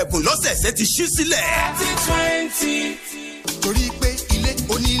àti jẹ̀bùn lọ́sẹ̀ẹ̀sẹ̀ ti ṣí sílẹ̀. 3020. torí pé ilé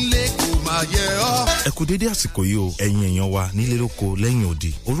onílé kò máa yẹ ọ́. ẹ kú dédé àsìkò yìí o ẹ̀yin èèyàn wa nílé lóko lẹ́yìn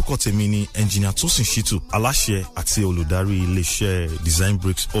òdì orúkọ tèmi ni engineer Tosin Shitu aláṣẹ àti olùdarí iléeṣẹ́ Design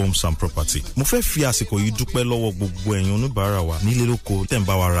Bricks Homes and Property. mo fẹ́ fi àsìkò yìí dúpẹ́ lọ́wọ́ gbogbo ẹ̀yin oníbàárà wa nílé lóko tẹ̀ ń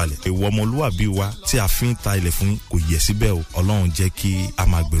bá wa ralẹ̀. ìwọ ọmọlúwàbí wa tí a fi ń ta ilẹ̀ fún kò yẹ síbẹ̀ o Ọlọ́run jẹ́ kí a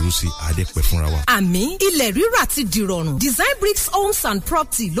máa gbèrú sí àdẹ́pẹ́ fúnra wa. àmín ilẹ̀ rírà ti dìrọ̀rùn Design Bricks Homes and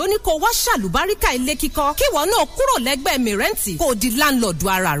Property ló ní kó wá ṣàlùbáríkà ilé kíkọ́ kíwọ náà kúrò lẹ́gbẹ̀ẹ́ mìrẹ́ǹtì kó di láńlọ́ọ̀dù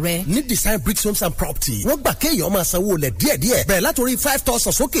ara rẹ. ní Design Design Bricks Homes and Property. Wọ́n gbà kéèyàn máa sanwó lẹ̀ díẹ̀díẹ̀ bẹ̀rẹ̀ látòrí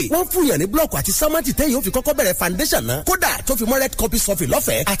 5,000 sókè. Wọ́n fún yàn ní blọ́ọ̀kù àti sámẹ́ǹtì téèyàn ó fi kọ́kọ́ bẹ̀rẹ̀ foundation náà. Kódà tó fi mọ́ red copy sọ́fì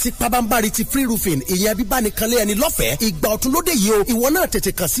lọ́fẹ̀ẹ́ àti pabambari ti free roofing ìyẹn bíbánikanlé ẹni lọ́fẹ̀ẹ́. Ìgbà ọ̀tun lóde yìí o. Ìwọ náà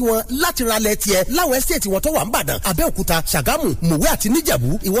tètè kàn sí wọn láti ra lẹ̀ tiẹ̀ láwọn estate wọn tó wà ń Bàdàn, Abẹ́òkúta, Ṣàgámù, Mòwe àti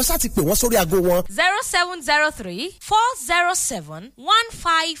Níjẹ̀bú. Ìwọ sá ti pè wọ́n sórí aago wọn. 0703 407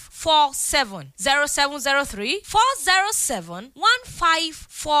 1547 0703 407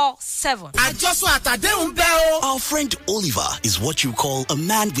 1547. Àjọsọ àtàdéhùn bẹ́ o. Our friend Oliver is what you call a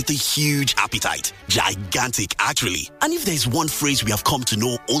man with a huge appetite. Gigantic, actually. And if there's one phrase we have come to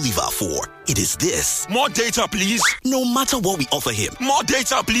know Oliver for, it is this. More data, please. No matter what we offer him. More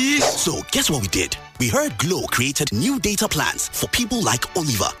data, please. So, guess what we did? We heard Glow created new data plans for people like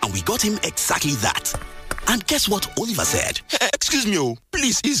Oliver, and we got him exactly that. And guess what Oliver said? Excuse me,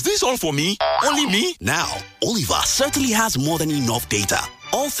 please, is this all for me? Only me? Now, Oliver certainly has more than enough data.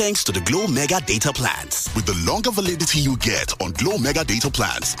 All thanks to the Glow Mega Data Plans. With the longer validity you get on Glow Mega Data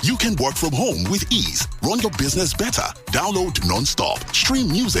Plans, you can work from home with ease, run your business better, download non-stop, stream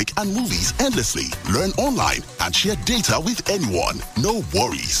music and movies endlessly, learn online, and share data with anyone. No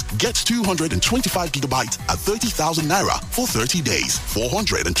worries. Get 225 gigabytes at 30,000 Naira for 30 days,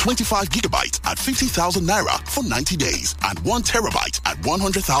 425 gigabytes at 50,000 Naira for 90 days, and 1 terabyte at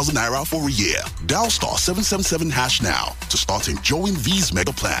 100,000 Naira for a year. Dial star 777 hash now to start enjoying these mega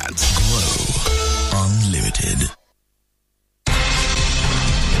plans. Glow Unlimited.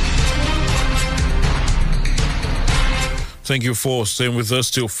 Thank you for staying with us.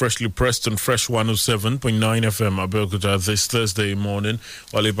 Still freshly pressed on Fresh 107.9 FM Abeokuta this Thursday morning.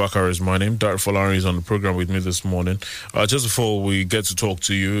 Wale Bakar is my name. Dar Folari is on the program with me this morning. Just before we get to talk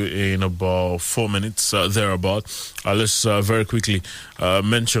to you in about 4 minutes, thereabout, let's very quickly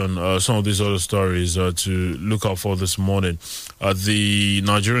mention some of these other stories to look out for this morning. The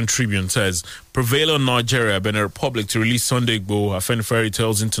Nigerian Tribune says, prevail on Nigeria, Benin Republic to release Sunday Igboho, Afenifere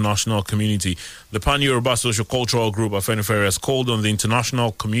tells international community. The Pan-Yoruba Socio-Cultural Group, Afenifere, has called on the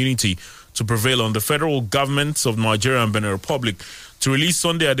international community to prevail on the federal governments of Nigeria and Benin Republic to release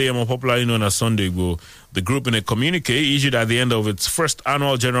Sunday Adeyemo, popularly known as Sunday Igboho. The group, in a communique issued at the end of its first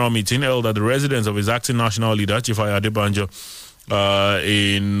annual general meeting held at the residence of its acting national leader, Chief Adebanjo,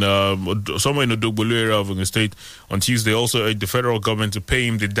 in somewhere in the Dogbolu area of the state on Tuesday, also urged the federal government to pay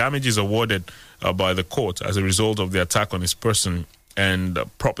him the damages awarded by the court as a result of the attack on his person and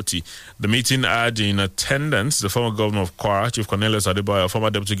property. The meeting had in attendance the former governor of Kwara, Chief Cornelius Adebayo, former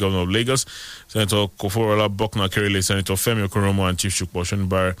deputy governor of Lagos, Senator Koforola Bokna-Kirele, Senator Femi Okoromo, and Chief Shukbo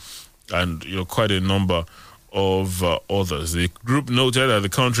Shonibare, and quite a number of others. The group noted that the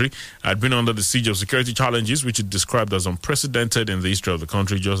country had been under the siege of security challenges, which it described as unprecedented in the history of the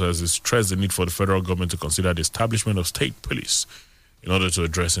country, just as it stressed the need for the federal government to consider the establishment of state police in order to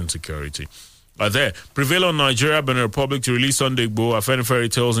address insecurity. There, prevail on Nigeria, Benin Republic to release Sunday Igboho,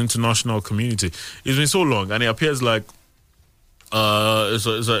 Afenifere tells international community. It's been so long, and it appears like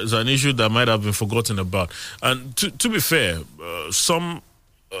it's an issue that might have been forgotten about. And to be fair,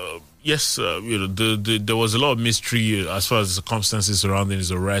 yes, there was a lot of mystery as far as the circumstances surrounding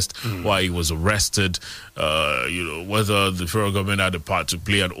his arrest, why he was arrested, whether the federal government had a part to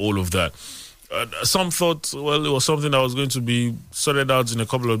play, and all of that. Some thought, well, it was something that was going to be sorted out in a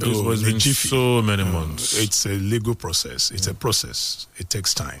couple of days, but it's been so many months. It's a legal process. It's a process. It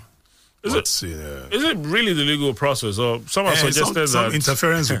takes time. Is it really the legal process? Or some have suggested some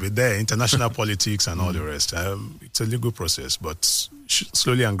interference will be there, international politics and all the rest. It's a legal process, but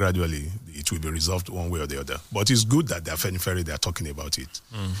slowly and gradually it will be resolved one way or the other. But it's good that the Afenifere, they are talking about it.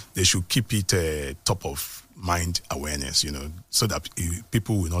 They should keep it top of mind awareness, so that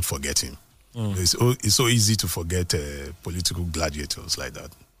people will not forget him. It's so easy to forget political gladiators like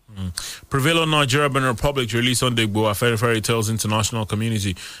that. Prevail on Nigeria, Benin Republic to release Sunday Igboho, Afenifere tells international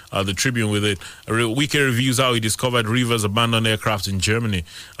community. The Tribune with it. Wiki reviews how he discovered Rivers abandoned aircraft in Germany.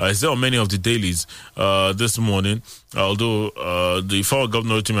 It's there on many of the dailies this morning. Although the former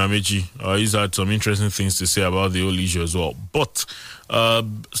governor, Rotimi Amechi, he's had some interesting things to say about the whole issue as well. But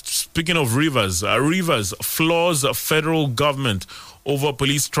speaking of Rivers, Rivers floors federal government over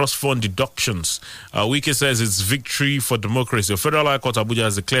police trust fund deductions. Wike says it's victory for democracy. The Federal High Court Abuja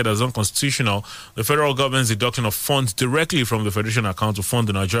has declared as unconstitutional the federal government's deduction of funds directly from the Federation account to fund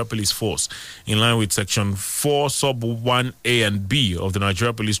the Nigeria Police Force, in line with Section 4, Sub 1A and B of the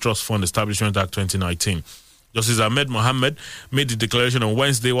Nigeria Police Trust Fund Establishment Act 2019. Justice Ahmed Mohammed made the declaration on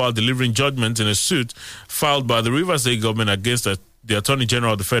Wednesday while delivering judgment in a suit filed by the Rivers State government against a the Attorney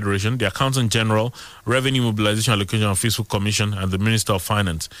General of the Federation, the Accountant General, Revenue Mobilization Allocation and Fiscal Commission, and the Minister of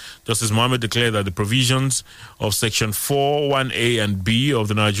Finance. Justice Mohammed declared that the provisions of Section 4(1)(a) and (b) of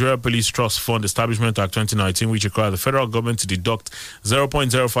the Nigeria Police Trust Fund Establishment Act 2019, which require the federal government to deduct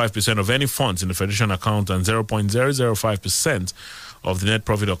 0.05% of any funds in the Federation account and 0.005% of the net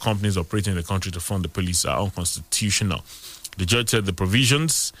profit of companies operating in the country to fund the police, are unconstitutional. The judge said the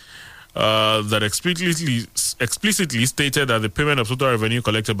provisions that explicitly stated that the payment of total revenue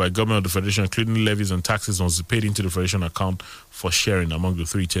collected by government of the Federation, including levies and taxes, was paid into the Federation account for sharing among the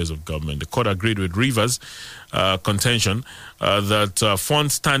three tiers of government. The court agreed with Rivers' contention that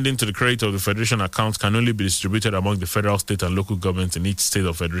funds standing to the credit of the Federation account can only be distributed among the federal, state, and local governments in each state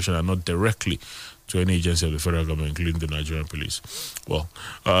of Federation and not directly to any agency of the federal government, including the Nigerian police. Well,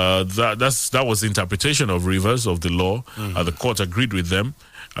 that was the interpretation of Rivers of the law. The court agreed with them.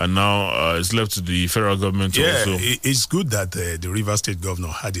 And now it's left to the federal government to also... It's good that the Rivers State governor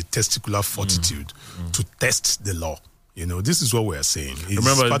had a testicular fortitude to test the law. You know, this is what we're saying.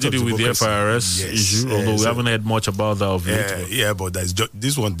 Remember, I did it with the FIRS issue, although we haven't heard much about that of late. Yeah, but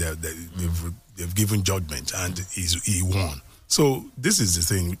this one, they've given judgment and he won. So this is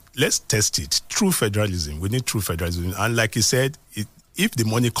the thing. Let's test it. True federalism. We need true federalism. And like he said, if the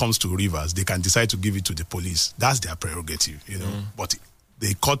money comes to Rivers, they can decide to give it to the police. That's their prerogative, you know. But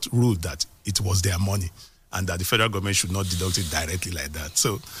the court ruled that it was their money and that the federal government should not deduct it directly like that.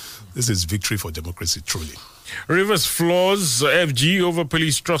 So this is victory for democracy, truly. Rivers floors FG over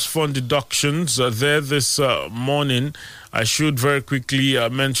police trust fund deductions there this morning. I should very quickly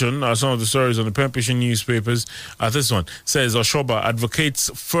mention some of the stories on the Pembrokeshire newspapers. This one says Oshoba advocates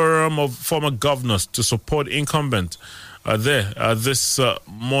firm of former governors to support incumbent this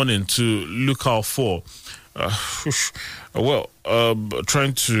morning to look out for. It's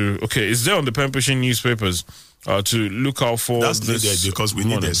there on the Pembrokeshire newspapers to look out for. That's needed because we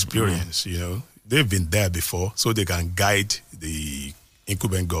need experience, you know. They've been there before, so they can guide the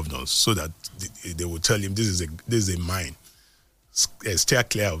incumbent governors so that they will tell him this is a mine. Stay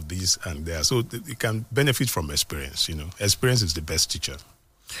clear of this and there. So they can benefit from experience, you know. Experience is the best teacher.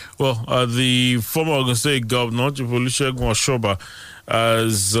 Well, the former Ogun State Governor, Olusegun Oshoba,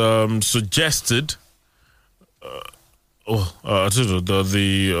 has suggested...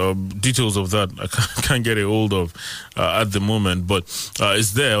 the details of that I can't get a hold of at the moment, but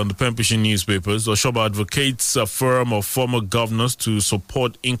it's there on the Pembrokeshire newspapers. Oshoba advocates a firm of former governors to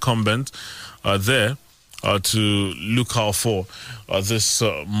support incumbent there to look out for this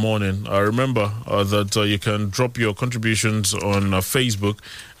morning. Remember that you can drop your contributions on Facebook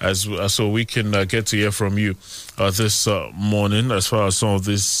so we can get to hear from you this morning as far as some of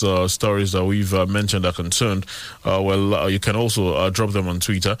these stories that we've mentioned are concerned. You can also drop them on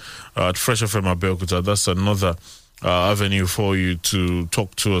Twitter at Fresh FM Abeokuta. That's another avenue for you to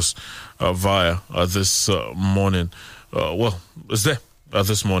talk to us via this morning. It's there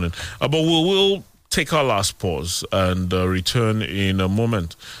this morning. But we'll take our last pause and return in a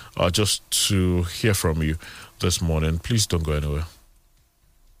moment just to hear from you this morning. Please don't go anywhere.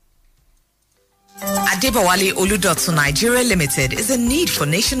 Adebawale Oludotu Nigeria Limited is a need for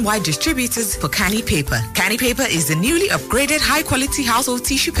nationwide distributors for Canny Paper. Canny Paper is the newly upgraded high-quality household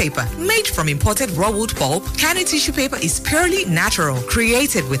tissue paper made from imported raw wood pulp. Canny tissue paper is purely natural,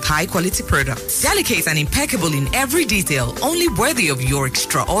 created with high-quality products. Delicate and impeccable in every detail, only worthy of your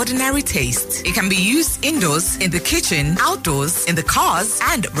extraordinary taste. It can be used indoors, in the kitchen, outdoors, in the cars,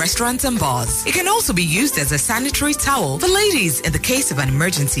 and restaurants and bars. It can also be used as a sanitary towel for ladies in the case of an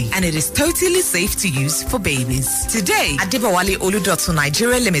emergency, and it is totally safe to use for babies. Today, Adebawale Oludotu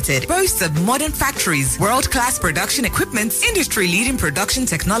Nigeria Limited boasts of modern factories, world-class production equipment, industry-leading production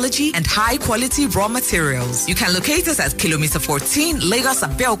technology, and high-quality raw materials. You can locate us at Kilometer 14, Lagos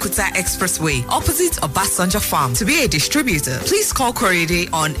Abeokuta Expressway, opposite Obasanjo Farm. To be a distributor, please call Korede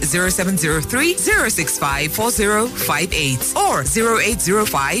on 0703-065-4058 or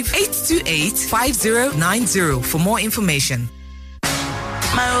 0805-828-5090 for more information.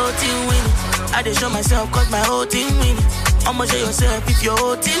 My whole team win it. I just show myself cause my whole team win it. I'ma show yourself if your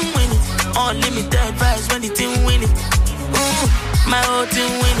whole team win it. Unlimited price when the team win it. My whole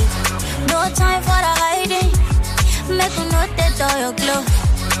team win it. No time for the hiding. Make you know that all your glow.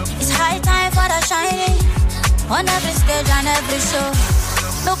 It's high time for the shining. On every stage and every show.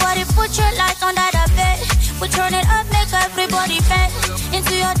 Nobody put your light under the bed. We turn it up, make everybody bet.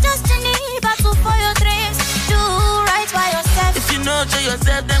 Into your destiny, battle for your dreams. Do right by yourself. If you know, show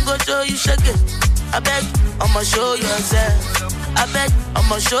yourself, then go show you shake it. I beg, I'ma show yourself. I beg,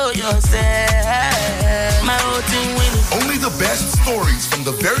 I'ma show yourself. My whole team winning. Only the best stories from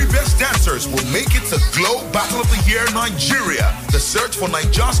the very best dancers will make it to Glow Battle of the Year Nigeria, the search for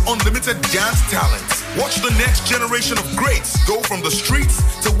Nigeria's unlimited dance talents. Watch the next generation of greats go from the streets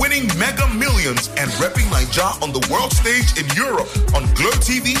to winning mega millions and repping Nigeria on the world stage in Europe on Glow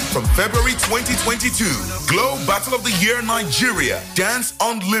TV from February 2022. Glow Battle of the Year Nigeria, Dance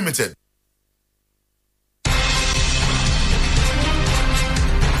Unlimited.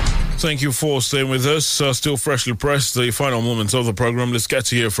 Thank you for staying with us. Still freshly pressed, the final moments of the program. Let's get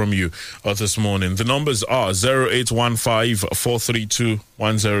to hear from you this morning. The numbers are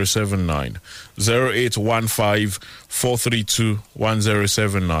 0815-432-1079,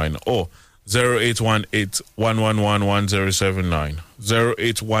 0815-432-1079, or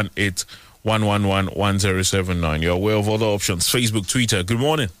 0818-111-1079, 0818-111-1079. You're aware of other options. Facebook, Twitter. Good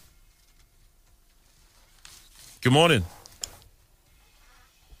morning. Good morning.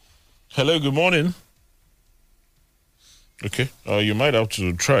 Hello, good morning. Okay, you might have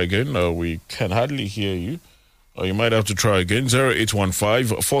to try again. We can hardly hear you. You might have to try again.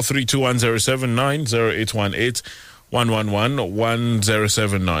 0815-432-1079,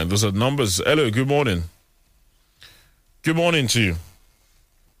 0818-111-1079. Those are the numbers. Hello, good morning. Good morning to you.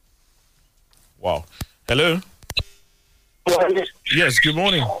 Wow. Hello? Yes, good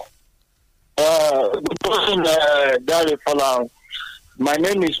morning. Good morning, Daddy Falang. My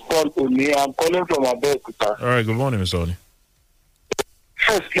name is Paul Uni. I'm calling from Abeokuta. All right, good morning, Mr. Oni.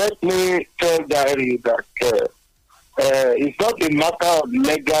 First, let me tell Diary that it's not a matter of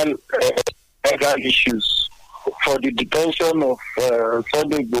legal issues for the detention of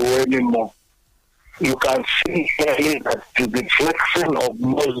Sunday Igboho anymore. You can see clearly that the flexing of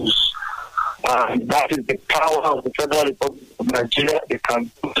Moses, and that is the power of the Federal Republic of Nigeria. They can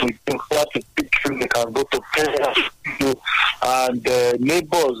go to pictures, they can go to prayers, and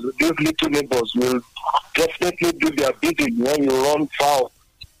neighbors, these little neighbors will definitely do their bidding when you run foul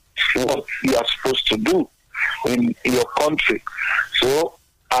what you are supposed to do in your country. So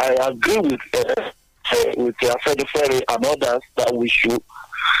I agree with Afedi Ferry and others that we should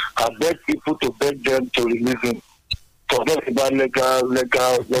beg people to beg them to release him. Forget about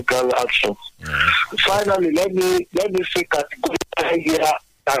legal actions. Finally, let me say categorically here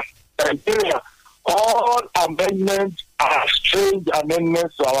that Nigeria, all amendments are strange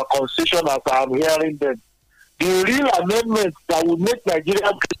amendments to our constitution as I'm hearing them. The real amendments that will make Nigeria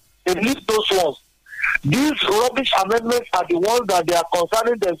great, at least those ones. These rubbish amendments are the ones that they are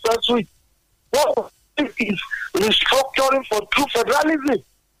concerning themselves with. What is restructuring for true federalism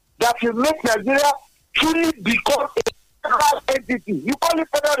that will make Nigeria truly become a federal entity? You call it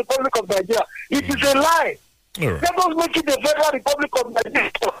Federal Republic of Nigeria. It is a lie. Right. Let us make it the Federal Republic of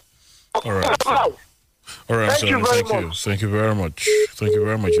Nigeria. All right. All right, Thank you very much. Thank you very much. Thank you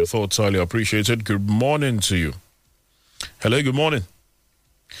very much. Your thoughts highly appreciated. Good morning to you. Hello, good morning.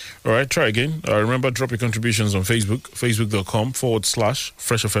 All right, try again. Remember, drop your contributions on Facebook,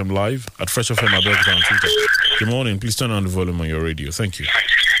 facebook.com/Fresh FM Live, at Fresh FM Abeokuta on Twitter. Good morning. Please turn on the volume on your radio. Thank you.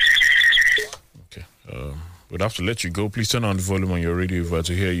 Okay. We'd have to let you go. Please turn on the volume on your radio if we're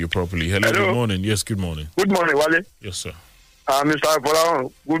to hear you properly. Hello, good morning. Yes, good morning. Good morning, Wale. Yes, sir. Mr.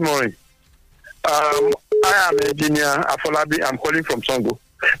 Afolabi, good morning. I am engineer Afolabi. I'm calling from Songo.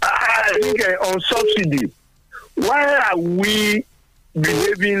 I think on subsidy, why are we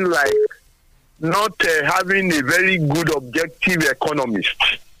behaving like not having a very good objective economist?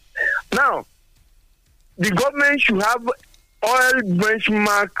 Now, the government should have oil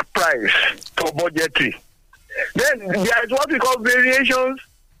benchmark price for budgetary. Then there is what we call variations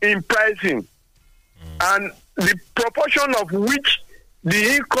in pricing, and the proportion of which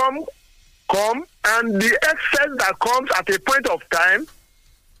the income come and the excess that comes at a point of time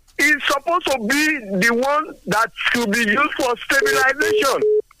is supposed to be the one that should be used for stabilization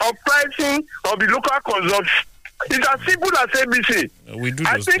of pricing of the local consumption. It's as simple as ABC.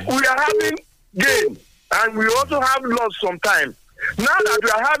 I think we are having gain and we also have loss sometimes. Now that we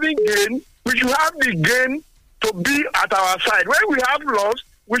are having gain, we should have the gain to be at our side. When we have loss,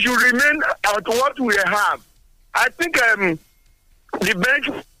 we should remain at what we have. I think the bench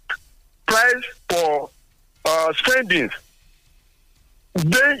price for spending,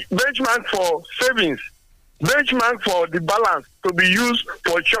 benchmark for savings, benchmark for the balance to be used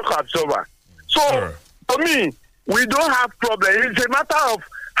for shock absorber. So, for me, we don't have problem. It's a matter of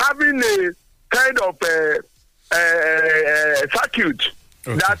having a kind of circuit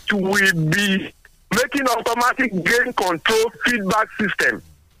that will be making automatic gain control feedback system.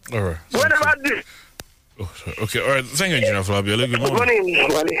 All right. Whenever this. Okay, all right. Thank you, Engineer Afolabi. Good morning. Good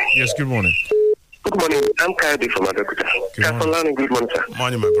morning. Yes, good morning. Good morning. I'm Kayode from Abeokuta. Good morning, sir.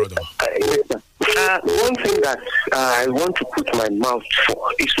 Morning, my brother. One thing that I want to put my mouth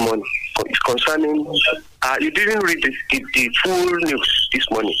for this morning is concerning. You didn't read the full news this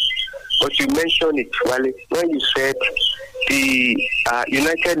morning, but you mentioned it, Wale, when you said the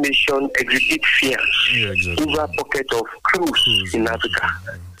United Nations exhibit fear over pocket of cruise in Africa.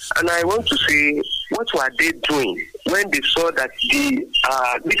 And I want to say, what were they doing when they saw that the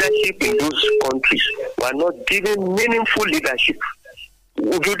leadership in those countries were not giving meaningful leadership?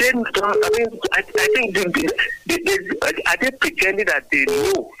 Do they? I think are they pretending that they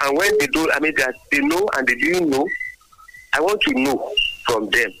know, and when they do, that they know and they didn't know? I want to know from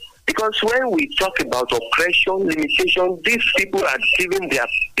them. Because when we talk about oppression, limitation, these people are giving their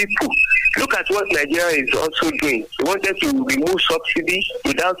people. Look at what Nigeria is also doing. They wanted to remove subsidy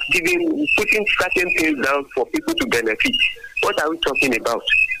without putting certain things down for people to benefit. What are we talking about?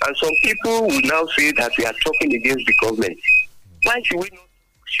 And some people will now say that we are talking against the government. Why should we not?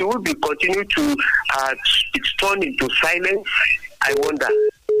 Should we continue to it's turned into silence? I wonder.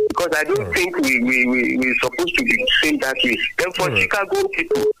 Because I don't think we're supposed to be saying that way. Then for Chicago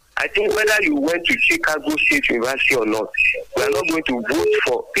people, I think whether you went to Chicago State University or not, we are not going to vote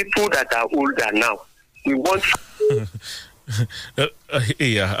for people that are older now. We want...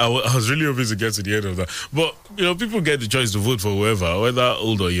 I was really hoping to get to the end of that. But, people get the choice to vote for whoever, whether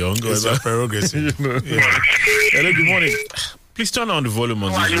old or young. It's a prerogative. Hello, good morning. Please turn on the volume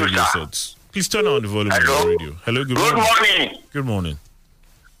on these radio sets. Please turn on the volume on the radio. Hello, good morning. Good morning.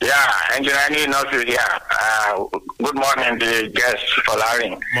 Yeah, Engineer Nurse here. Good morning, the guests for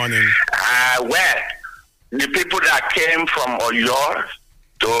Larry. Morning. Well, the people that came from Oyo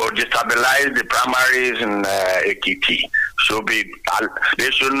to destabilize the primaries in Ekiti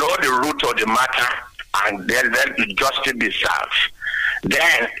they should know the root of the matter, and then let the justice be served.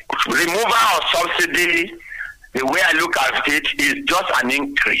 Then, removal of subsidy, the way I look at it, is just an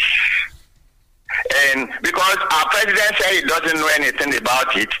increase. And because our president said he doesn't know anything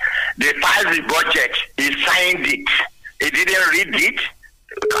about it, they passed the budget, he signed it. He didn't read it.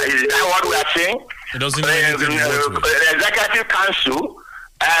 Is that what we are saying? It doesn't know anything about the Executive Council,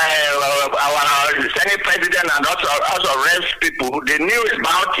 our Senate President and also rest people, they knew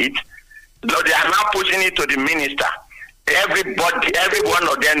about it, but they are now pushing it to the minister. Every one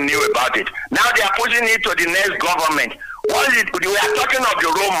of them knew about it. Now they are pushing it to the next government. We are talking of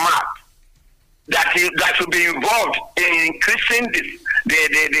the roadmap that should be involved in increasing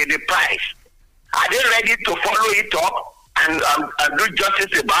the price. Are they ready to follow it up and do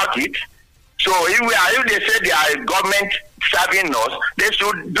justice about it? So if they say they are government serving us, they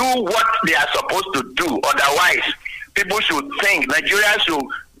should do what they are supposed to do. Otherwise, people should think, Nigerians should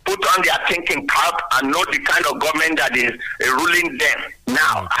put on their thinking cap and know the kind of government that is ruling them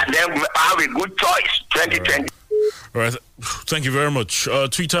now, and then have a good choice, 2020. All right. Thank you very much.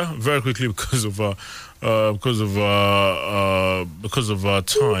 Twitter, very quickly because of our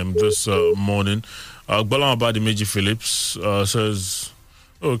time this morning. Gbolan Abadi Phillips says,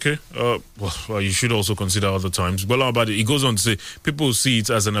 okay, well, you should also consider other times. Gbolan Abadi, he goes on to say, people see it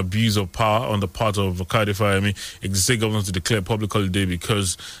as an abuse of power on the part of Kayode Fayemi, the state government to declare public holiday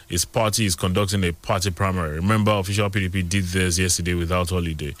because his party is conducting a party primary. Remember, official PDP did theirs yesterday without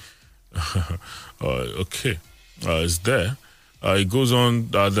holiday. Okay. Is there. It goes on,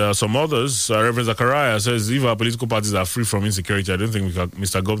 there are some others. Reverend Zachariah says, if our political parties are free from insecurity, I don't think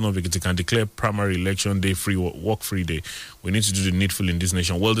Mr. Governor Vikiti can declare primary election day free, work-free day. We need to do the needful in this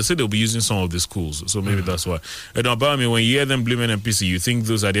nation. Well, they say they'll be using some of the schools, so maybe that's why. And about me, when you hear them blaming NPC, you think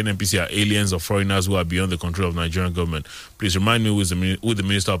those at the NPC are aliens or foreigners who are beyond the control of Nigerian government. Please remind me who the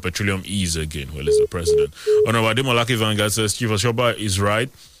Minister of Petroleum is again. Well, it's the President. Honorable Ademolaki Vanguard says, Chief Ashoba is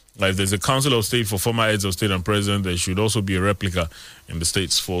right. If there's a Council of State for former heads of state and president, there should also be a replica in the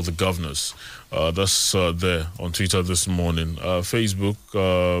states for the governors. That's there on Twitter this morning. Facebook,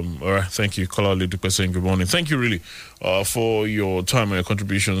 all right, thank you. Kola Lidupe saying good morning. Thank you really for your time and your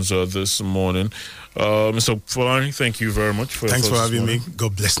contributions this morning. Mr. Fulani, thank you very much. Thanks for having me.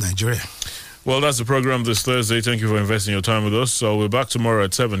 God bless Nigeria. Well, that's the program this Thursday. Thank you for investing your time with us. So we're back tomorrow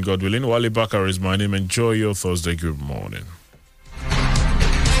at 7, God willing. Wale Bakar is my name. Enjoy your Thursday. Good morning.